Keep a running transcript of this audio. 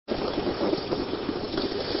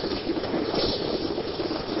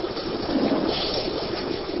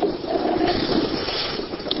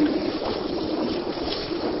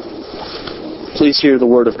Please hear the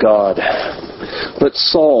word of God. But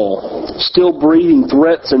Saul, still breathing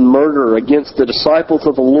threats and murder against the disciples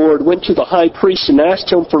of the Lord, went to the high priest and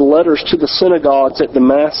asked him for letters to the synagogues at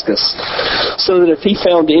Damascus, so that if he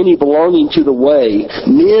found any belonging to the way,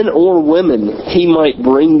 men or women, he might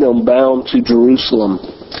bring them bound to Jerusalem.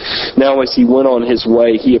 Now as he went on his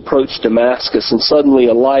way, he approached Damascus, and suddenly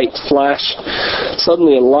a light from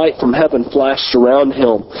heaven flashed around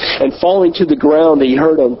him. And falling to the ground, he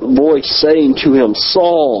heard a voice saying to him,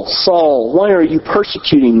 "Saul, Saul, why are you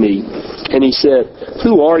persecuting me?" And he said,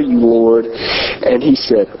 "Who are you, Lord?" And he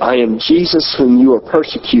said, "I am Jesus whom you are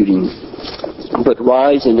persecuting. But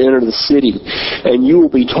rise and enter the city, and you will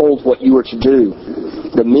be told what you are to do."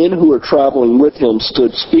 The men who were traveling with him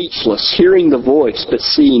stood speechless, hearing the voice, but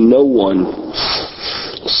seeing no one.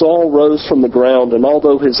 Saul rose from the ground, and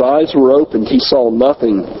although his eyes were opened, he saw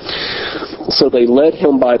nothing. So they led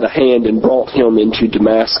him by the hand and brought him into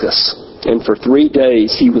Damascus. And for 3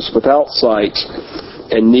 days he was without sight,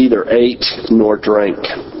 and neither ate nor drank.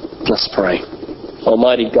 Let's pray.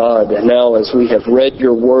 Almighty God, now as we have read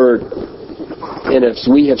your word, and as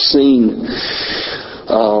we have seen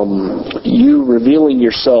you revealing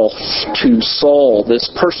yourself to Saul, this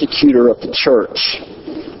persecutor of the church,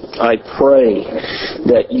 I pray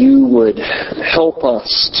that you would help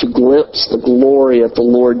us to glimpse the glory of the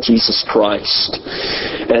Lord Jesus Christ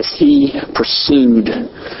as he pursued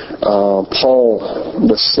Paul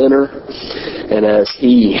the sinner, and as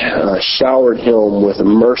he showered him with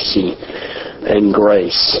mercy and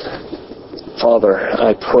grace. Father,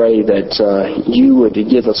 I pray that you would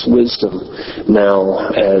give us wisdom now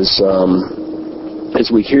as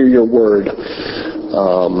we hear your word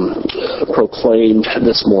proclaimed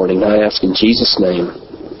this morning. I ask in Jesus' name,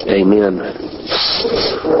 amen.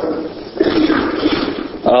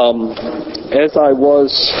 As I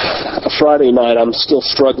was Friday night, I'm still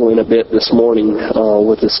struggling a bit this morning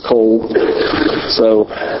with this cold, so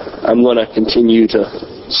I'm going to continue to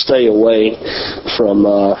stay away from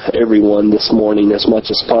everyone this morning as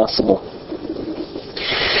much as possible.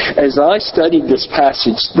 As I studied this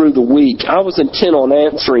passage through the week, I was intent on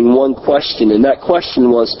answering one question, and that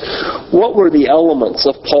question was, what were the elements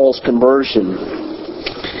of Paul's conversion?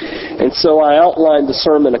 And so I outlined the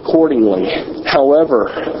sermon accordingly. However,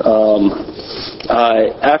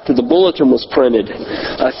 after the bulletin was printed,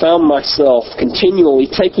 I found myself continually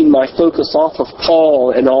taking my focus off of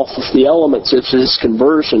Paul and off of the elements of his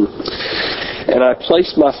conversion, and I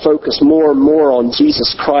placed my focus more and more on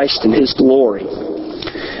Jesus Christ and his glory.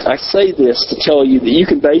 I say this to tell you that you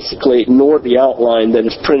can basically ignore the outline that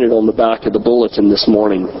is printed on the back of the bulletin this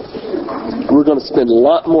morning. We're going to spend a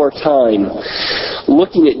lot more time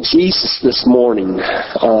looking at Jesus this morning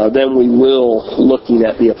than we will looking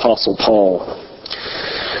at the Apostle Paul.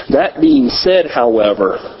 That being said,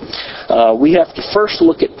 however, we have to first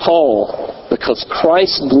look at Paul, because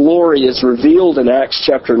Christ's glory is revealed in Acts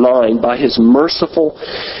chapter 9 by his merciful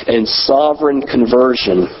and sovereign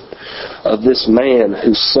conversion of this man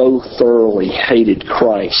who so thoroughly hated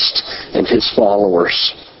Christ and his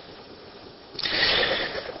followers.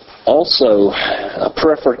 Also,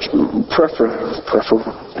 prefatory,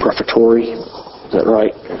 is that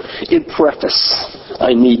right? In preface,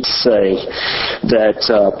 I need to say that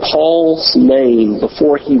Paul's name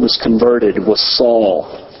before he was converted was Saul.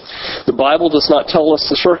 The Bible does not tell us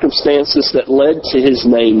the circumstances that led to his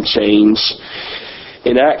name change.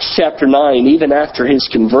 In Acts chapter 9, even after his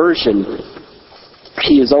conversion,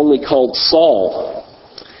 he is only called Saul.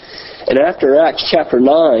 And after Acts chapter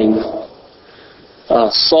 9,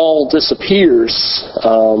 Saul disappears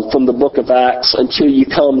from the book of Acts until you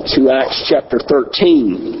come to Acts chapter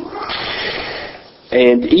 13.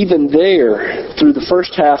 And even there, through the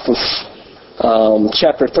first half of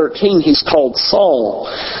chapter 13, he's called Saul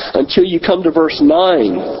until you come to verse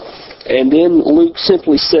 9. And then Luke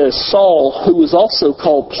simply says Saul, who was also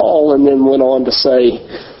called Paul, and then went on to say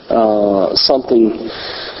something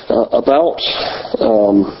about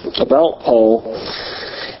Paul.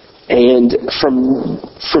 And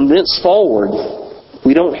from thence forward,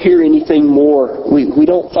 we don't hear anything more. We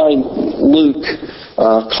don't find Luke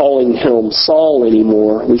calling him Saul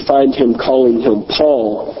anymore. We find him calling him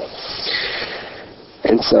Paul.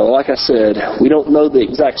 And so, like I said, we don't know the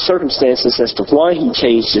exact circumstances as to why he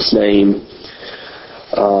changed his name.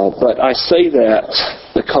 But I say that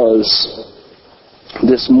because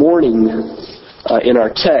this morning in our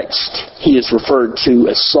text, he is referred to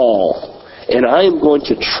as Saul. And I am going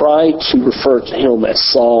to try to refer to him as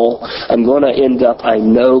Saul. I'm going to end up, I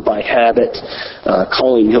know by habit,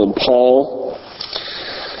 calling him Paul.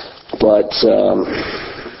 But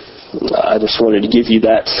I just wanted to give you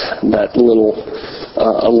that little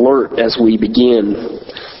alert as we begin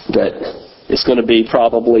that it's going to be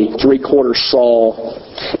probably 3/4 Saul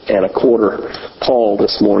and 1/4 Paul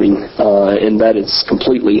this morning, and that is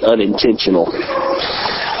completely unintentional.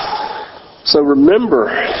 So remember,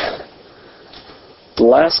 the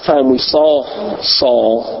last time we saw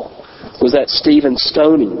Saul was at Stephen's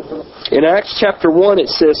stoning. In Acts chapter 1 it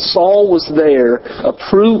says, Saul was there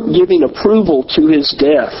giving approval to his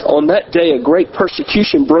death. On that day a great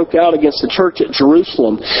persecution broke out against the church at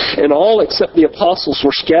Jerusalem, and all except the apostles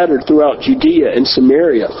were scattered throughout Judea and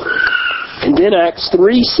Samaria. And then Acts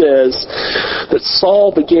 3 says that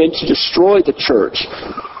Saul began to destroy the church.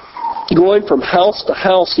 Going from house to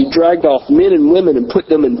house, he dragged off men and women and put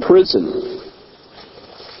them in prison.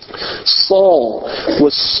 Saul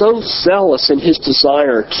was so zealous in his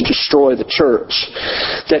desire to destroy the church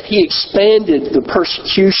that he expanded the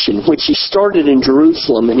persecution, which he started in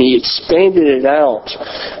Jerusalem, and he expanded it out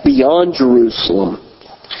beyond Jerusalem.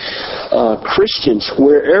 Christians,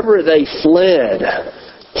 wherever they fled,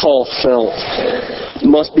 Paul felt,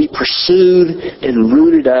 must be pursued and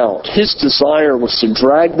rooted out. His desire was to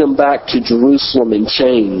drag them back to Jerusalem in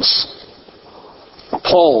chains.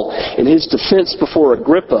 Paul, in his defense before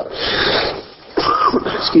Agrippa,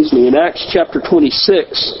 in Acts chapter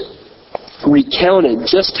 26, recounted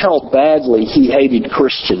just how badly he hated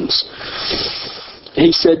Christians.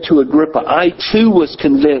 He said to Agrippa, I too was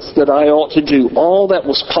convinced that I ought to do all that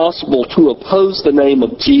was possible to oppose the name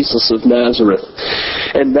of Jesus of Nazareth.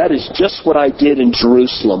 And that is just what I did in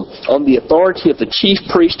Jerusalem. On the authority of the chief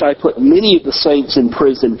priest, I put many of the saints in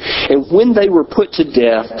prison. And when they were put to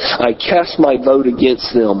death, I cast my vote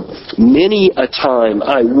against them. Many a time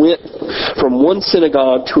I went from one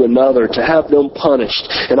synagogue to another to have them punished.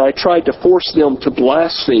 And I tried to force them to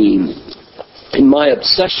blaspheme. In my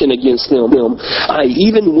obsession against them, I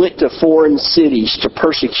even went to foreign cities to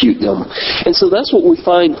persecute them. And so that's what we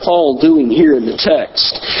find Paul doing here in the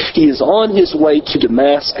text. He is on his way to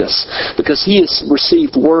Damascus because he has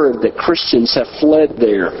received word that Christians have fled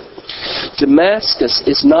there. Damascus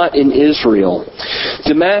is not in Israel.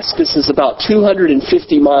 Damascus is about 250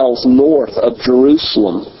 miles north of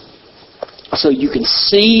Jerusalem. So you can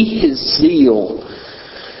see his zeal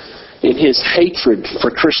in his hatred for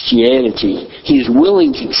Christianity. He is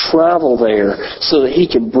willing to travel there so that he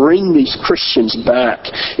can bring these Christians back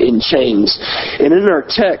in chains. And in our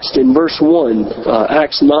text, in verse 1,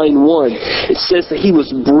 Acts 9:1, it says that he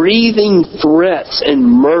was breathing threats and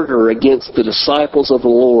murder against the disciples of the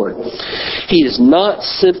Lord. He is not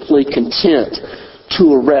simply content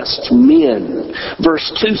to arrest men.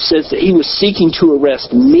 Verse 2 says that he was seeking to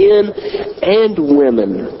arrest men and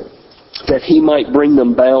women, that he might bring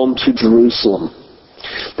them bound to Jerusalem.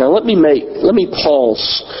 Now let me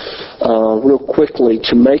pause real quickly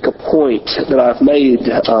to make a point that I've made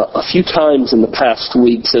a few times in the past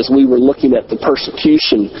weeks as we were looking at the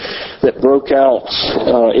persecution that broke out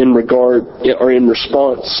in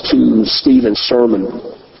response to Stephen's sermon.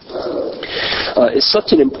 It's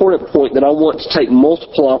such an important point that I want to take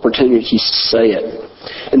multiple opportunities to say it.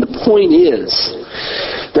 And the point is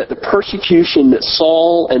that the persecution that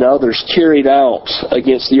Saul and others carried out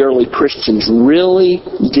against the early Christians really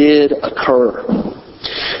did occur.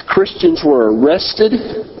 Christians were arrested,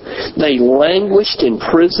 they languished in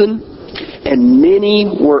prison, and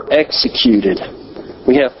many were executed.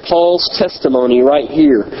 We have Paul's testimony right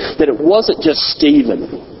here that it wasn't just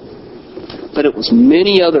Stephen, but it was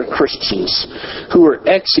many other Christians who were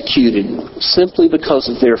executed simply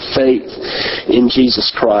because of their faith in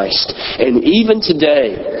Jesus Christ. And even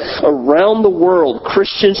today, around the world,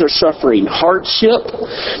 Christians are suffering hardship,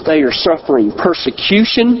 they are suffering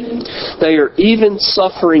persecution, they are even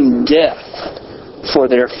suffering death for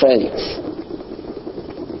their faith.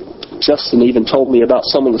 Justin even told me about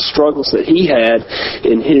some of the struggles that he had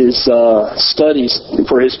in his studies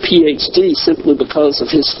for his PhD simply because of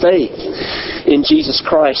his faith in Jesus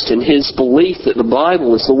Christ and his belief that the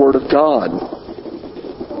Bible is the Word of God.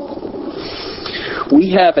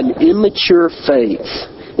 We have an immature faith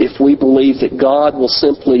if we believe that God will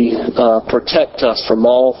simply protect us from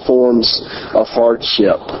all forms of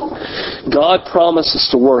hardship. God promises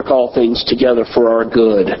to work all things together for our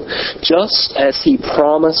good, just as He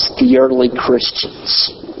promised the early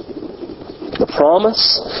Christians. The promise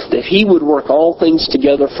that He would work all things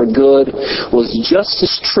together for good was just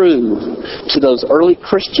as true to those early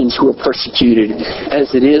Christians who were persecuted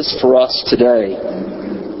as it is for us today.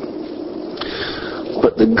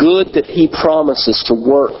 But the good that He promises to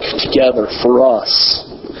work together for us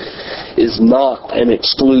is not an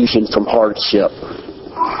exclusion from hardship.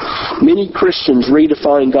 Many Christians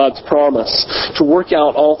redefine God's promise to work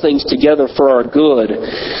out all things together for our good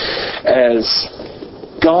as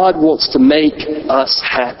God wants to make us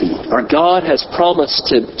happy. Or God has promised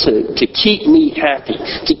to keep me happy,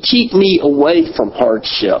 to keep me away from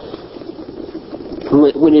hardship.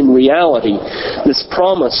 When in reality, this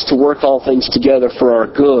promise to work all things together for our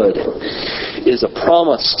good is a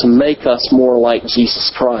promise to make us more like Jesus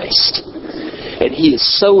Christ. And He is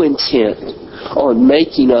so intent on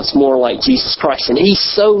making us more like Jesus Christ. And He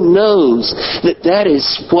so knows that that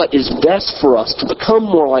is what is best for us, to become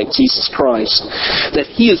more like Jesus Christ, that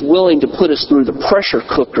He is willing to put us through the pressure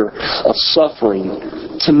cooker of suffering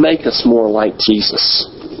to make us more like Jesus.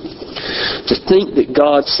 To think that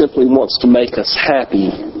God simply wants to make us happy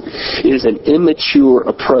is an immature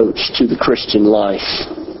approach to the Christian life.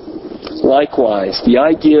 Likewise, the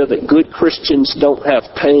idea that good Christians don't have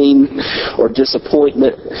pain or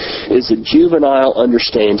disappointment is a juvenile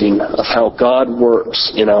understanding of how God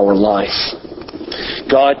works in our life.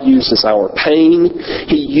 God uses our pain,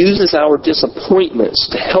 He uses our disappointments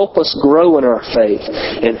to help us grow in our faith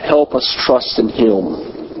and help us trust in Him.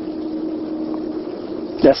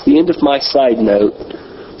 That's the end of my side note,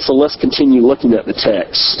 so let's continue looking at the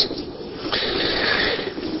text.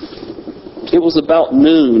 It was about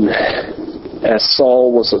noon as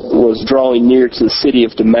Saul was drawing near to the city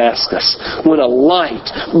of Damascus when a light,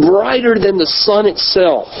 brighter than the sun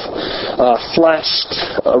itself, flashed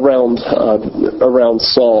around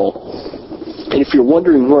Saul. And if you're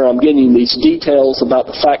wondering where I'm getting these details about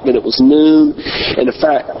the fact that it was noon and the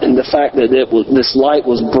fact that this light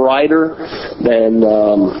was brighter than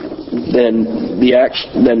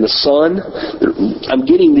the sun, I'm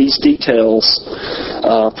getting these details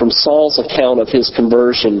from Saul's account of his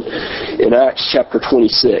conversion in Acts chapter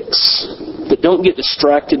 26. But don't get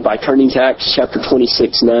distracted by turning to Acts chapter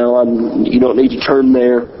 26 now. You don't need to turn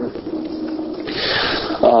there.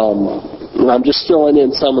 I'm just filling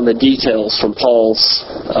in some of the details from Paul's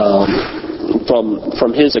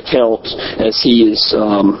from his account as he is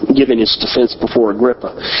giving his defense before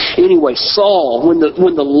Agrippa. Anyway, Saul, when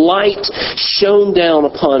the light shone down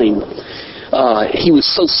upon him, he was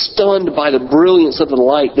so stunned by the brilliance of the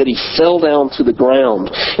light that he fell down to the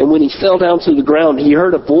ground. And when he fell down to the ground, he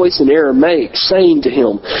heard a voice in Aramaic saying to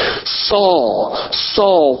him, "Saul,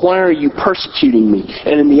 Saul, why are you persecuting me?"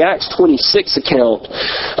 And in the Acts 26 account,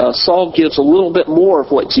 Saul gives a little bit more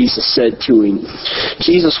of what Jesus said to him.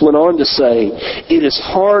 Jesus went on to say, "It is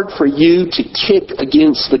hard for you to kick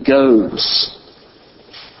against the goads."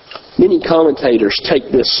 Many commentators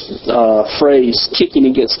take this phrase, kicking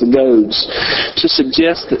against the goads, to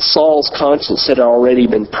suggest that Saul's conscience had already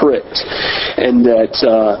been pricked and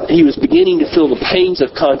that he was beginning to feel the pains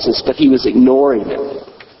of conscience, but he was ignoring it.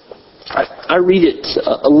 I read it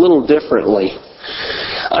a little differently.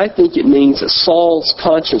 I think it means that Saul's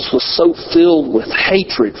conscience was so filled with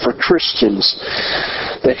hatred for Christians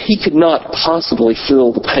that he could not possibly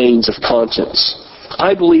feel the pains of conscience.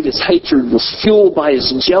 I believe his hatred was fueled by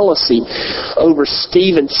his jealousy over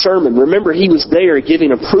Stephen's sermon. Remember, he was there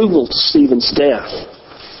giving approval to Stephen's death.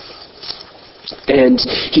 And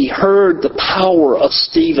he heard the power of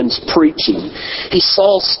Stephen's preaching. He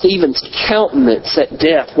saw Stephen's countenance at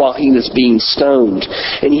death while he was being stoned.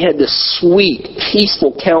 And he had this sweet,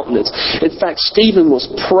 peaceful countenance. In fact, Stephen was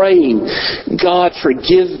praying, "God,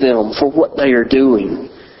 forgive them for what they are doing,"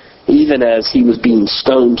 even as he was being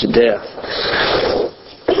stoned to death.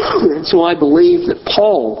 And so I believe that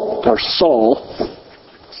Saul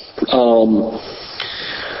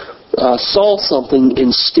saw something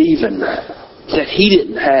in Stephen that he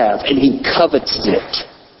didn't have, and he coveted it.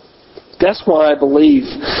 That's why I believe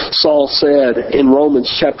Saul said in Romans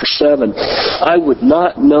chapter 7, "I would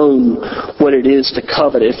not know what it is to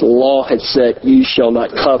covet if the law had said, 'You shall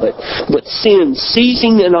not covet.' But sin,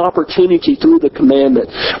 seizing an opportunity through the commandment,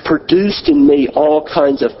 produced in me all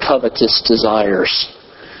kinds of covetous desires."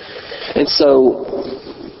 And so,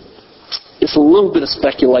 it's a little bit of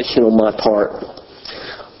speculation on my part,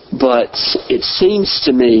 but it seems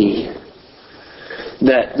to me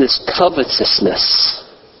that this covetousness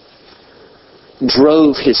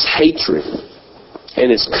drove his hatred,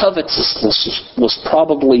 and his covetousness was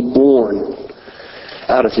probably born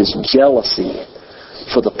out of his jealousy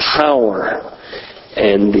for the power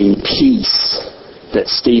and the peace that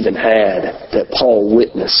Stephen had, that Paul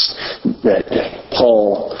witnessed, that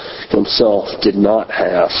Paul himself did not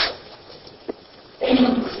have.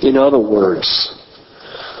 In other words,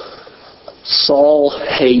 Saul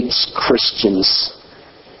hates Christians,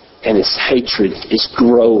 and his hatred is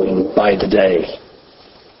growing by the day.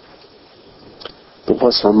 But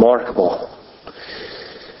what's remarkable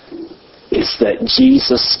is that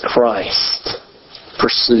Jesus Christ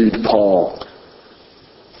pursued Paul.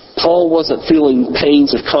 Paul wasn't feeling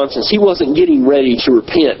pains of conscience. He wasn't getting ready to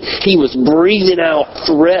repent. He was breathing out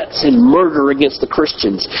threats and murder against the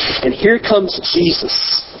Christians. And here comes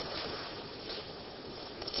Jesus,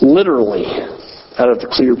 literally out of the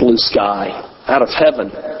clear blue sky, out of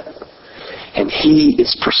heaven. And he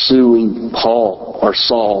is pursuing Paul or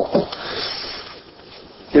Saul.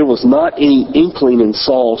 There was not any inkling in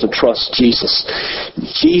Saul to trust Jesus.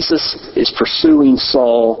 Jesus is pursuing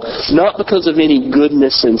Saul not because of any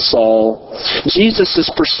goodness in Saul. Jesus is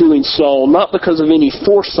pursuing Saul not because of any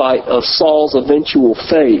foresight of Saul's eventual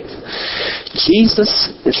fate. Jesus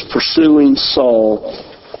is pursuing Saul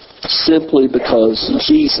simply because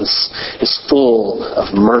Jesus is full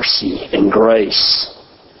of mercy and grace.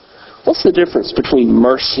 What's the difference between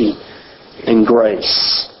mercy and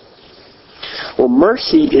grace? Well,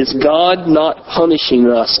 mercy is God not punishing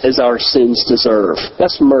us as our sins deserve.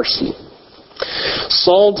 That's mercy.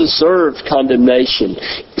 Saul deserved condemnation.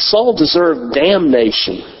 Saul deserved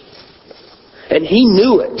damnation. And he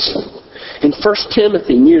knew it. In 1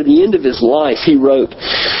 Timothy, near the end of his life, he wrote,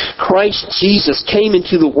 Christ Jesus came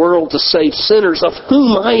into the world to save sinners, of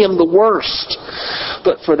whom I am the worst.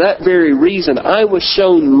 But for that very reason, I was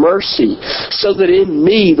shown mercy, so that in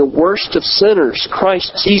me, the worst of sinners,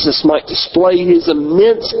 Christ Jesus might display His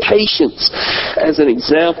immense patience as an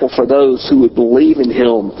example for those who would believe in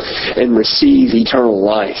Him and receive eternal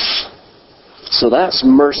life. So that's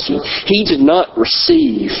mercy. He did not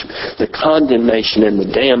receive the condemnation and the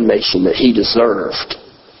damnation that he deserved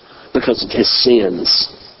because of his sins.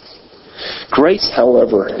 Grace,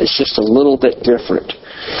 however, is just a little bit different.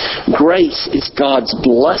 Grace is God's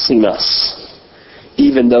blessing us,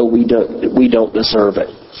 even though we don't deserve it.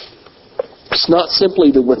 It's not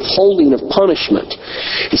simply the withholding of punishment.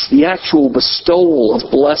 It's the actual bestowal of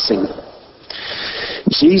blessing.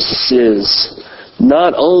 Jesus is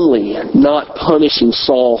not only not punishing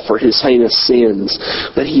Saul for his heinous sins,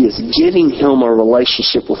 but He is giving him a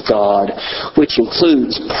relationship with God, which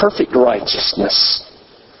includes perfect righteousness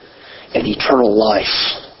and eternal life.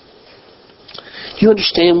 Do you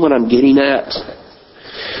understand what I'm getting at?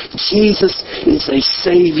 Jesus is a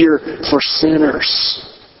Savior for sinners.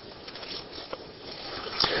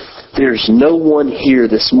 There's no one here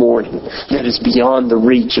this morning that is beyond the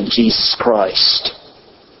reach of Jesus Christ.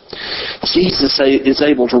 Jesus is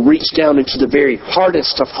able to reach down into the very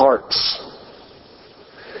hardest of hearts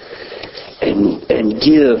and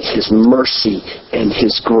give His mercy and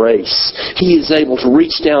His grace. He is able to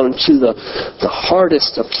reach down into the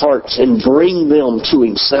hardest of hearts and bring them to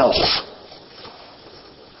Himself.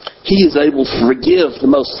 He is able to forgive the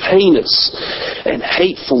most heinous and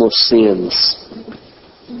hateful of sins.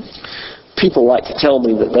 People like to tell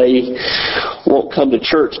me that they won't come to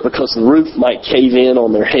church because the roof might cave in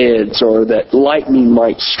on their heads or that lightning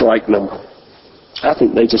might strike them. I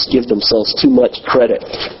think they just give themselves too much credit.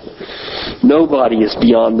 Nobody is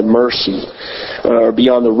beyond the mercy or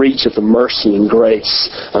beyond the reach of the mercy and grace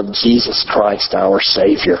of Jesus Christ, our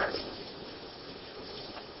Savior.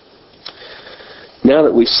 Now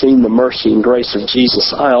that we've seen the mercy and grace of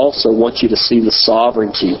Jesus, I also want you to see the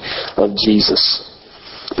sovereignty of Jesus.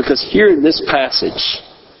 Because here in this passage,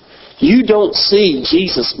 you don't see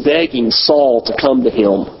Jesus begging Saul to come to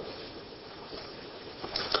Him.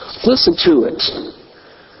 Listen to it.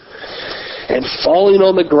 And falling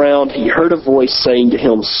on the ground, he heard a voice saying to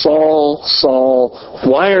him, Saul, Saul,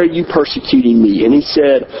 why are you persecuting me? And he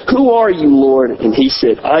said, Who are you, Lord? And he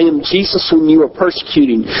said, I am Jesus whom you are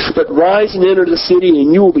persecuting. But rise and enter the city,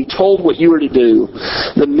 and you will be told what you are to do.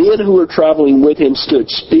 The men who were traveling with him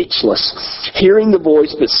stood speechless, hearing the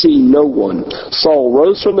voice but seeing no one. Saul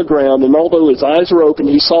rose from the ground, and although his eyes were open,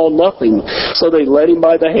 he saw nothing. So they led him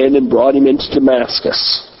by the hand and brought him into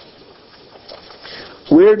Damascus.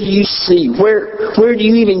 Where do you see, where do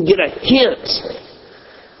you even get a hint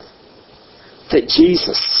that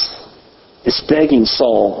Jesus is begging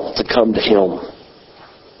Saul to come to Him?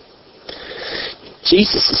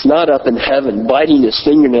 Jesus is not up in heaven biting his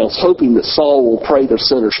fingernails hoping that Saul will pray the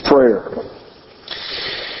sinner's prayer.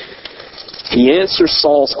 He answers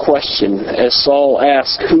Saul's question as Saul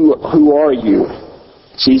asks, Who are you?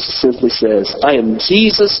 Jesus simply says, I am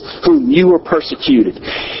Jesus whom you are persecuted.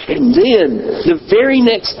 And then, the very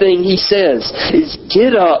next thing he says is,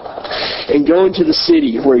 get up and go into the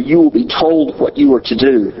city where you will be told what you are to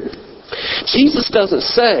do. Jesus doesn't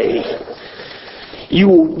say, you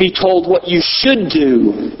will be told what you should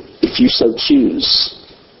do if you so choose.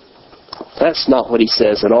 That's not what he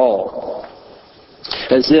says at all.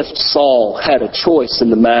 As if Saul had a choice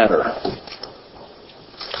in the matter.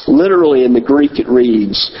 Literally in the Greek it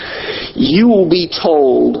reads, you will be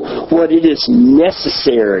told what it is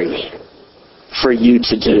necessary for you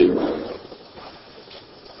to do.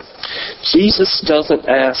 Jesus doesn't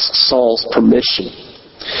ask Saul's permission.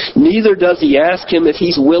 Neither does he ask him if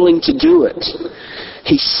he's willing to do it.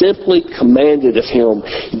 He simply commanded of him,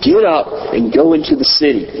 get up and go into the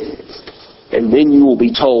city, and then you will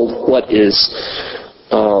be told what is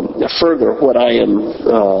further what I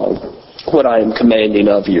am commanding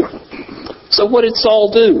of you. So what did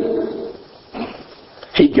Saul do?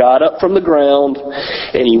 He got up from the ground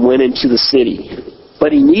and he went into the city.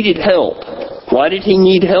 But he needed help. Why did he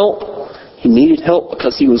need help? He needed help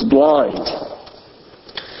because he was blind.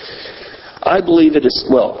 I believe it is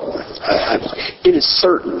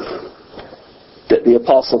certain that the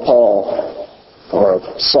Apostle Paul, or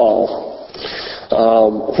Saul,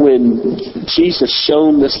 when Jesus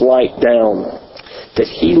shone this light down, that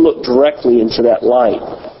he looked directly into that light.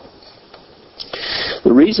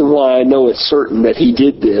 The reason why I know it's certain that he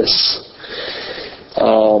did this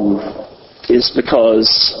is because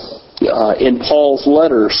in Paul's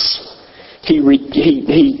letters,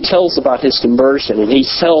 he tells about his conversion, and he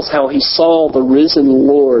tells how he saw the risen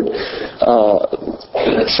Lord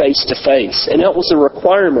face to face. And that was a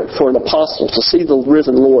requirement for an apostle, to see the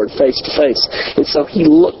risen Lord face to face. And so he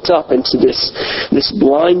looked up into this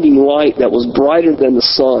blinding light that was brighter than the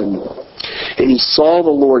sun, and he saw the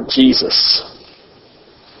Lord Jesus.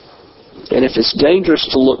 And if it's dangerous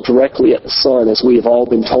to look directly at the sun, as we have all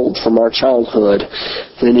been told from our childhood,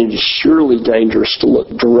 then it is surely dangerous to look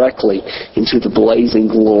directly into the blazing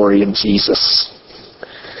glory of Jesus.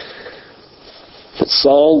 But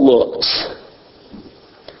Saul looked.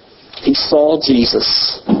 He saw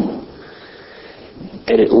Jesus,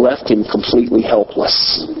 and it left him completely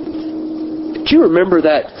helpless. Do you remember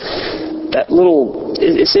that little...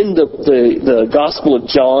 It's in the Gospel of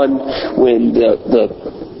John when the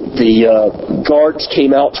guards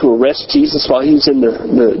came out to arrest Jesus while he was in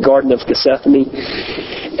the Garden of Gethsemane,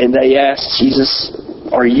 and they asked Jesus,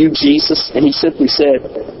 "Are you Jesus?" And he simply said,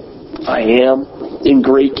 "I am," in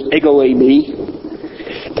Greek, ego eimi.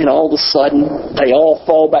 And all of a sudden, they all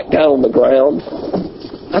fall back down on the ground.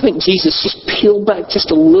 I think Jesus just peeled back just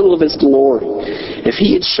a little of his glory. If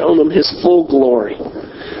he had shown them his full glory,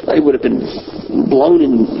 they would have been blown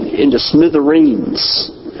into smithereens.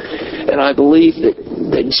 And I believe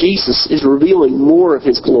that Jesus is revealing more of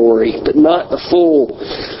his glory, but not the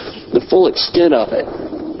full extent of it.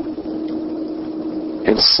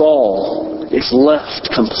 And Saul is left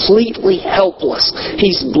completely helpless.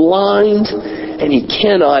 He's blind, and he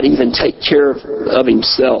cannot even take care of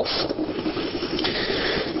himself.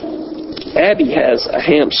 Abby has a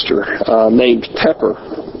hamster named Pepper,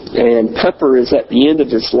 and Pepper is at the end of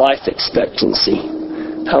his life expectancy.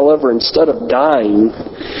 However, instead of dying,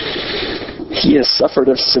 he has suffered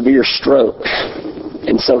a severe stroke.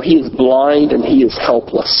 And so he is blind and he is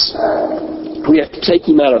helpless. We have to take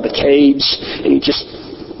him out of the cage, and he just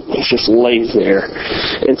lays there.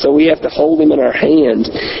 And so we have to hold him in our hand,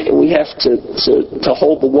 and we have to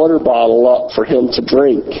hold the water bottle up for him to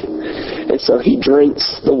drink. And so he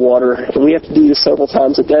drinks the water, and we have to do this several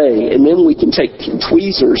times a day. And then we can take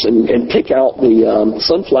tweezers and pick out the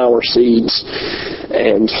sunflower seeds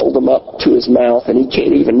and hold them up to his mouth, and he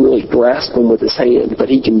can't even really grasp them with his hand, but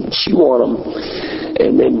he can chew on them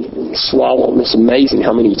and then swallow them. It's amazing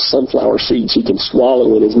how many sunflower seeds he can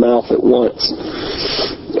swallow in his mouth at once.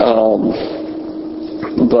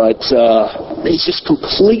 But he's just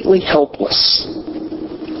completely helpless.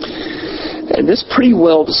 And this pretty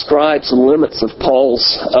well describes the limits of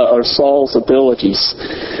Saul's abilities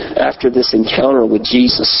after this encounter with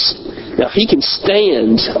Jesus. Now, he can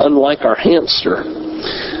stand, unlike our hamster,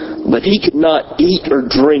 but he could not eat or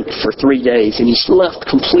drink for 3 days, and he's left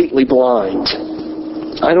completely blind.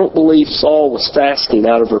 I don't believe Saul was fasting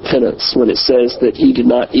out of repentance when it says that he did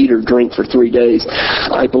not eat or drink for 3 days.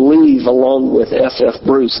 I believe, along with F.F.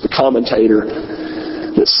 Bruce, the commentator,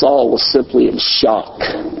 that Saul was simply in shock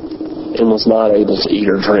and was not able to eat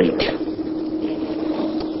or drink.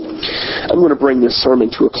 I'm going to bring this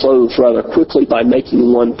sermon to a close rather quickly by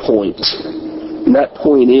making one point. And that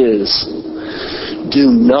point is,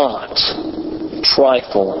 do not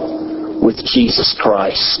trifle with Jesus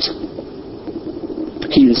Christ.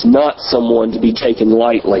 He is not someone to be taken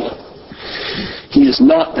lightly. He is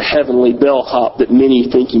not the heavenly bellhop that many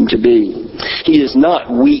think him to be. He is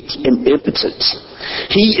not weak and impotent.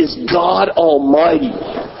 He is God Almighty.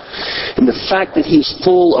 And the fact that he's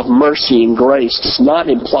full of mercy and grace does not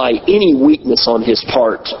imply any weakness on his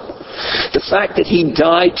part. The fact that he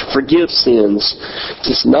died to forgive sins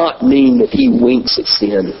does not mean that he winks at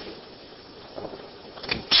sin.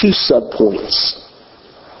 2 subpoints.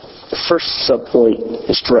 The first subpoint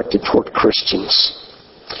is directed toward Christians.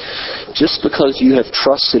 Just because you have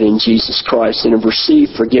trusted in Jesus Christ and have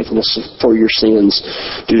received forgiveness for your sins,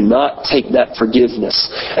 do not take that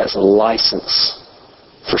forgiveness as a license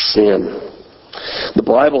for sin. The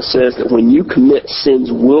Bible says that when you commit sins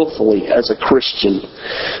willfully as a Christian,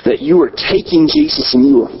 that you are taking Jesus and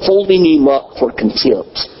you are holding Him up for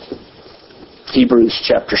contempt. Hebrews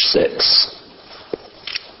chapter 6.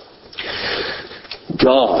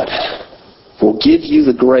 God will give you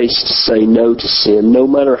the grace to say no to sin, no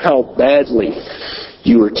matter how badly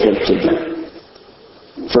you are tempted.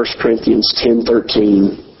 1 Corinthians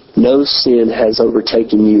 10:13. No sin has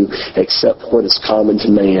overtaken you except what is common to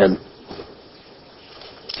man.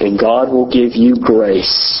 And God will give you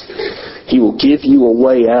grace. He will give you a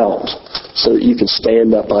way out so that you can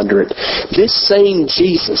stand up under it. This same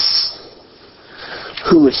Jesus,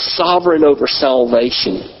 who is sovereign over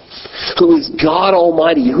salvation, who is God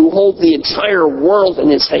Almighty, who holds the entire world in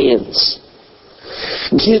His hands,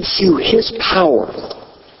 gives you His power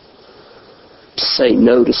to say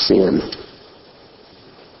no to sin.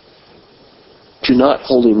 Do not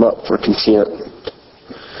hold Him up for contempt.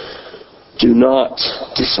 Do not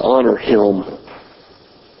dishonor Him.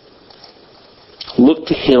 Look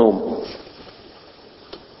to Him.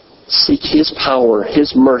 Seek His power,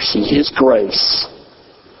 His mercy, His grace,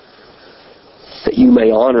 that you may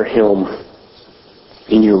honor Him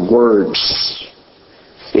in your words,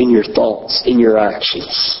 in your thoughts, in your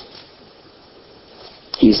actions.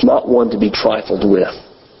 He's not one to be trifled with.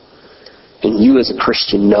 And you as a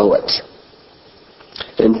Christian know it.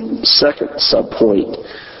 And second subpoint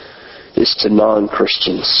is to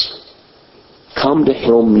non-Christians. Come to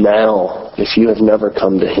Him now if you have never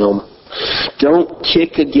come to Him. Don't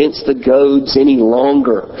kick against the goads any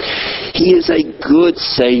longer. He is a good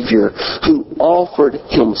Savior who offered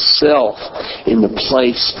Himself in the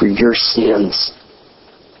place for your sins.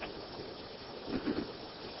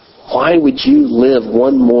 Why would you live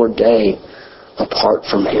one more day apart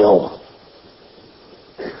from Him?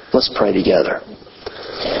 Let's pray together.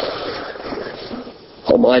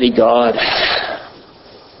 Almighty God,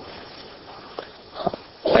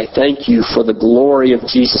 I thank You for the glory of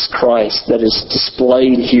Jesus Christ that is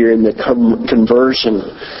displayed here in the conversion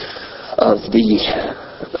of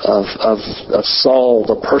Saul,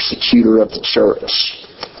 the persecutor of the church.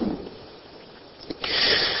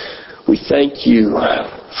 We thank You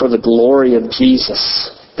for the glory of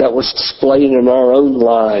Jesus that was displayed in our own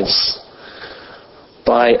lives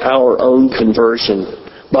by our own conversion,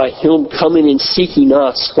 by Him coming and seeking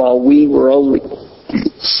us while we were only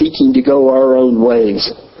seeking to go our own ways.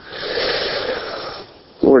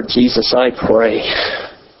 Lord Jesus, I pray,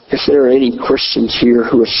 if there are any Christians here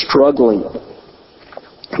who are struggling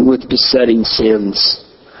with besetting sins,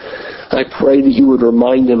 I pray that You would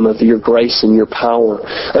remind them of Your grace and Your power,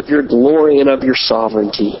 of Your glory and of Your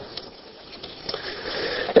sovereignty.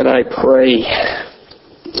 And I pray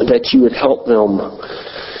that You would help them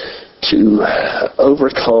to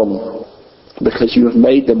overcome, because You have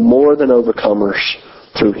made them more than overcomers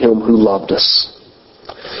through Him who loved us.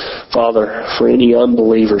 Father, for any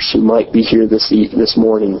unbelievers who might be here this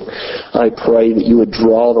morning, I pray that You would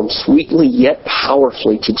draw them sweetly yet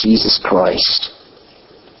powerfully to Jesus Christ.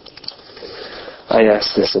 I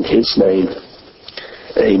ask this in His name.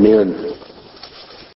 Amen.